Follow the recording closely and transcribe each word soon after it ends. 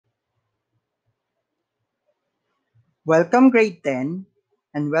Welcome grade 10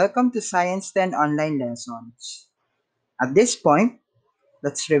 and welcome to Science 10 online lessons. At this point,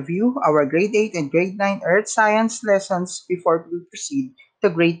 let's review our grade 8 and grade 9 earth science lessons before we proceed to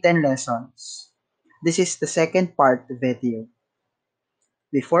grade 10 lessons. This is the second part video.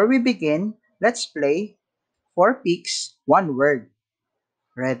 Before we begin, let's play 4 peaks, 1 word.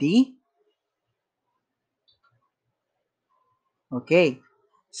 Ready? Okay.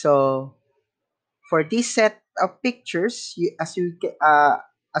 So, for this set of pictures, as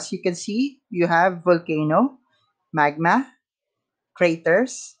you can see, you have volcano, magma,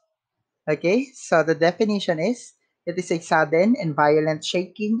 craters. Okay, so the definition is it is a sudden and violent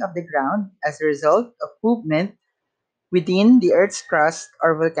shaking of the ground as a result of movement within the Earth's crust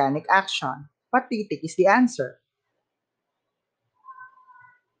or volcanic action. What do you think is the answer?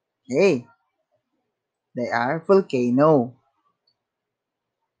 Okay, they are volcano.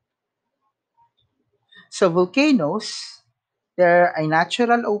 So volcanoes, they're a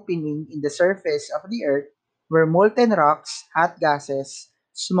natural opening in the surface of the Earth where molten rocks, hot gases,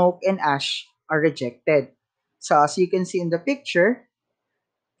 smoke, and ash are rejected. So as you can see in the picture,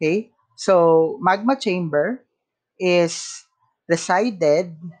 okay, so magma chamber is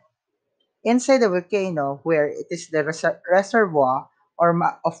resided inside the volcano where it is the reservoir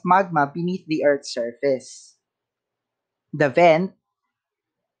of magma beneath the Earth's surface. The vent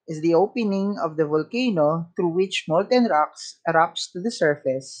is the opening of the volcano through which molten rocks erupts to the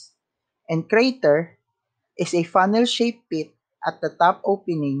surface, and crater is a funnel-shaped pit at the top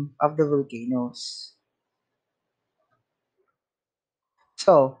opening of the volcanoes.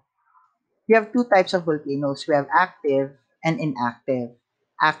 So, we have two types of volcanoes. We have active and inactive.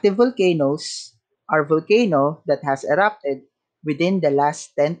 Active volcanoes are volcano that has erupted within the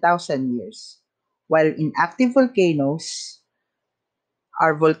last 10,000 years, while inactive volcanoes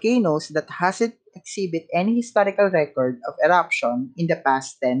are volcanoes that hasn't exhibit any historical record of eruption in the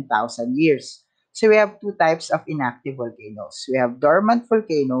past 10,000 years. So we have two types of inactive volcanoes. We have dormant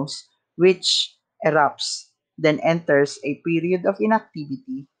volcanoes, which erupts, then enters a period of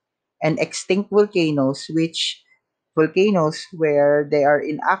inactivity, and extinct volcanoes, which volcanoes where they are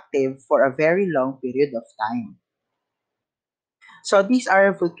inactive for a very long period of time. So these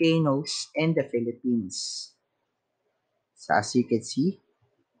are volcanoes in the Philippines. So as you can see,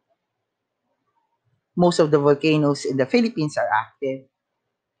 most of the volcanoes in the Philippines are active.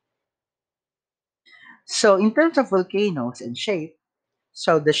 So in terms of volcanoes and shape,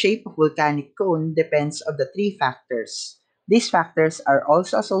 so the shape of volcanic cone depends on the three factors. These factors are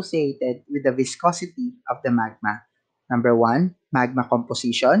also associated with the viscosity of the magma. Number one, magma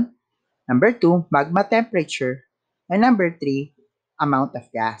composition. Number two, magma temperature. And number three, amount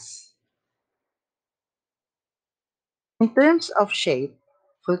of gas. In terms of shape,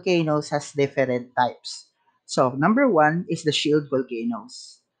 volcanoes has different types. So number one is the shield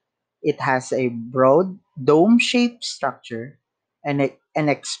volcanoes. It has a broad dome-shaped structure and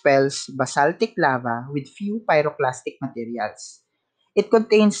expels basaltic lava with few pyroclastic materials. It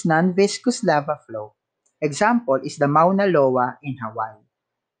contains non-viscous lava flow. Example is the Mauna Loa in Hawaii.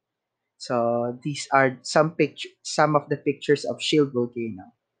 So these are some of the pictures of shield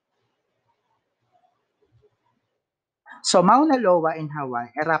volcano. So Mauna Loa in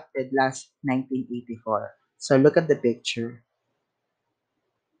Hawaii erupted last 1984. So look at the picture.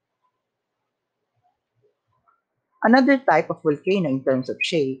 Another type of volcano in terms of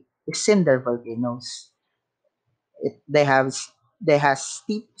shape is cinder volcanoes. It, they have they has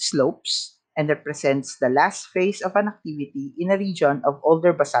steep slopes and represents the last phase of an activity in a region of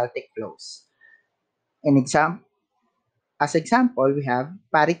older basaltic flows. An example As example, we have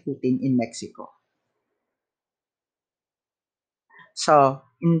Paricutin in Mexico. So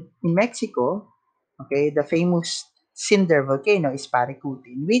in Mexico, okay, the famous cinder volcano is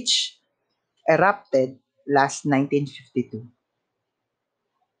Paricutin, which erupted last 1952.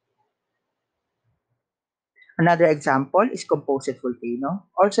 Another example is composite volcano,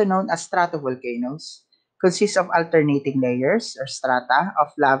 also known as stratovolcanoes, consists of alternating layers or strata of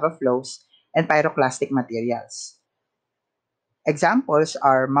lava flows and pyroclastic materials. Examples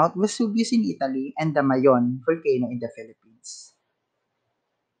are Mount Vesuvius in Italy and the Mayon volcano in the Philippines.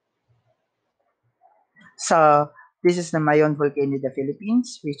 So this is the Mayon volcano in the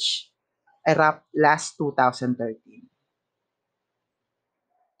Philippines, which erupted last 2013.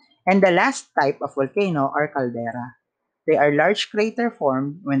 And the last type of volcano are caldera. They are large crater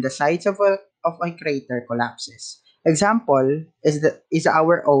formed when the sides of a crater collapses. Example is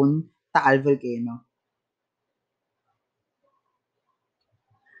our own Taal volcano.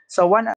 So one